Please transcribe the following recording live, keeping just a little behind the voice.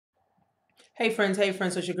Hey friends, so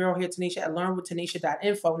it's your girl here, Tanisha at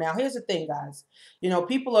learnwithtanisha.info. Now, here's the thing, guys.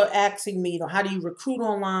 People are asking me, how do you recruit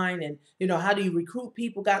online and, how do you recruit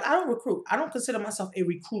people? Guys, I don't recruit. I don't consider myself a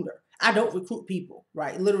recruiter. I don't recruit people,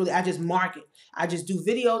 right? Literally, I just market. I just do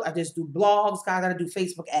videos. I just do blogs, guys. I do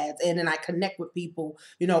Facebook ads, and then I connect with people,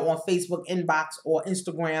 on Facebook inbox or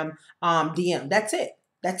Instagram DM. That's it.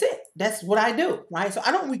 That's it. That's what I do, right? So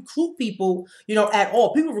I don't recruit people, at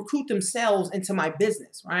all. People recruit themselves into my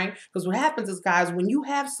business, right? Because what happens is, guys, when you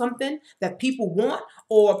have something that people want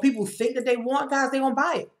or people think that they want, guys, they gonna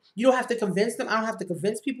buy it. You don't have to convince them. I don't have to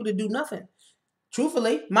convince people to do nothing.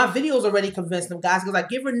 Truthfully, my videos already convinced them, guys, because I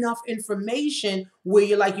give enough information where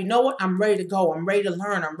you're like, you know what? I'm ready to go. I'm ready to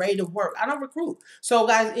learn. I'm ready to work. I don't recruit. So,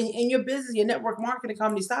 guys, in your business, your network marketing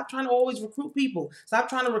company, stop trying to always recruit people. Stop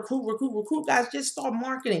trying to recruit. Guys, just start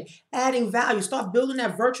marketing, adding value. Start building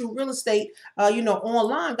that virtual real estate,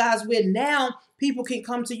 online, guys, where now people can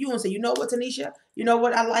come to you and say, you know what, Tanisha? You know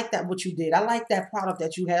what? I like that, what you did. I like that product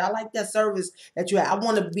that you had. I like that service that you had. I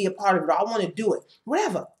want to be a part of it. I want to do it.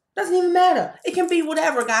 Whatever. Doesn't even matter. It can be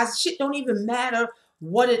whatever, guys. Shit don't even matter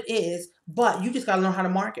what it is, but you just got to learn how to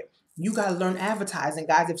market. You got to learn advertising,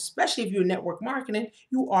 guys. Especially if you're network marketing,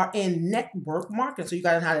 you are in network marketing. So you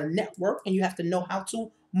got to know how to network and you have to know how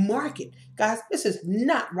to market. Guys, this is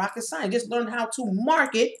not rocket science. Just learn how to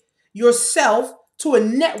market yourself to a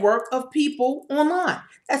network of people online.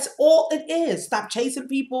 That's all it is. Stop chasing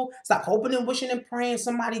people. Stop hoping and wishing and praying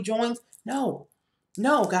somebody joins. No.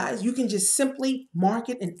 No, guys, you can just simply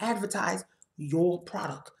market and advertise your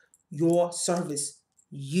product, your service,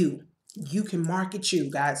 you. You can market you,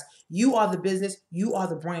 guys. You are the business, you are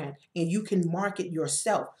the brand, and you can market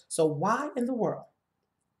yourself. So why in the world,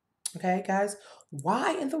 okay, guys,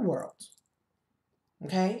 why in the world,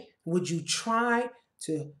 okay, would you try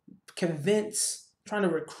to trying to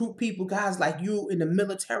recruit people, guys, like you in the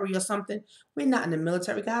military or something? We're not in the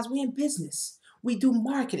military, guys. We're in business. We do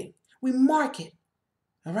marketing. We market.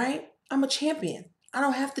 All right? I'm a champion. I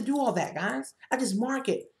don't have to do all that, guys. I just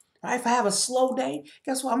market. All right? If I have a slow day,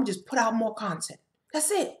 guess what? I'm going to just put out more content.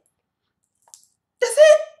 That's it. That's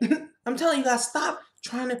it. I'm telling you guys, stop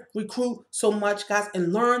trying to recruit so much, guys,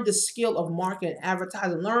 and learn the skill of marketing and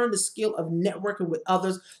advertising. Learn the skill of networking with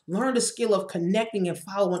others. Learn the skill of connecting and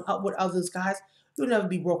following up with others, guys. You'll never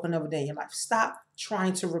be broke another day in your life. Stop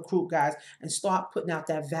trying to recruit, guys, and start putting out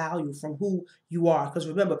that value from who you are. Because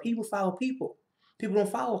remember, people follow people. People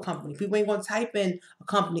don't follow a company. People ain't going to type in a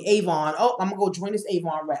company, Avon. Oh, I'm going to go join this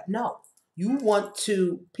Avon rep. No.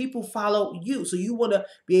 People follow you. So you want to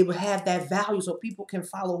be able to have that value so people can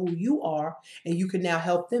follow who you are and you can now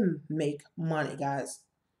help them make money, guys.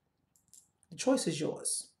 The choice is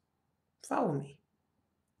yours. Follow me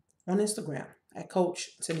on Instagram at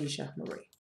Coach Tanisha Marie.